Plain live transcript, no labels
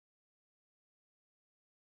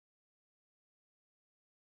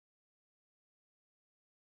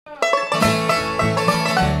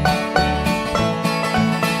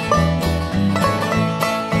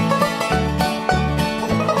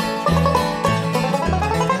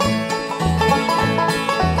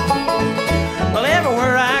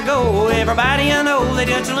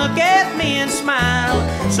they just look at me and smile.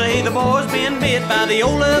 Say the boy's been bit by the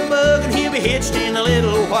old love bug and he'll be hitched in a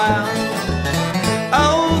little while.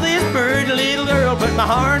 Oh, this pretty little girl put my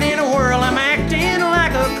heart in a whirl. I'm acting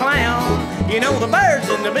like a clown. You know the birds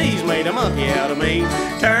and the bees made a monkey out of me,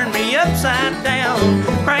 turned me upside down.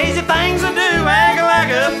 Crazy things I do, act like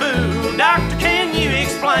a fool. Doctor, can you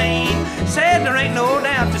explain? Said there ain't no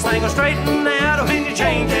doubt this thing will straighten out when you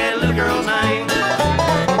change that little girl's name.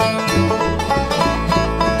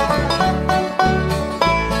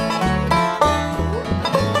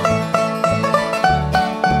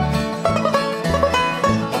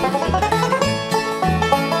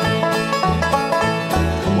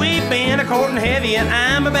 Courting heavy and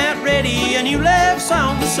I'm about ready, a new love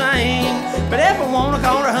song to sing. But if I wanna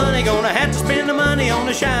call her honey, gonna have to spend the money on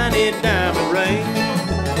a shiny diamond ring.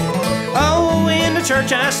 Oh, in the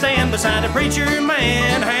church I stand beside a preacher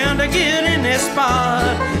man, how to get in this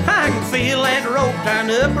spot. I can feel that rope tied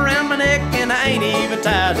up around my neck and I ain't even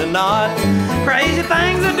tied the knot. Crazy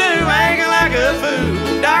things I do, acting like a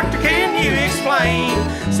fool. Doctor, can you explain?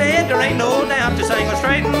 Said there ain't no doubt this ain't gonna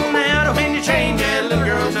straighten out when you change that little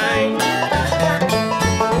girl's name.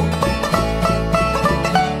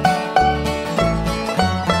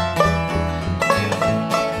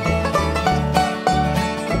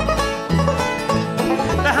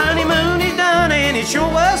 It sure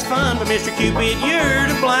was fun, but Mr. Cupid, you're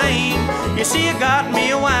to blame. You see, I got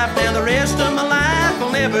me a wife, now the rest of my life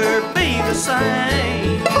will never be the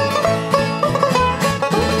same.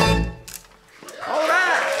 All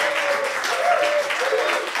right.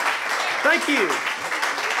 Thank you.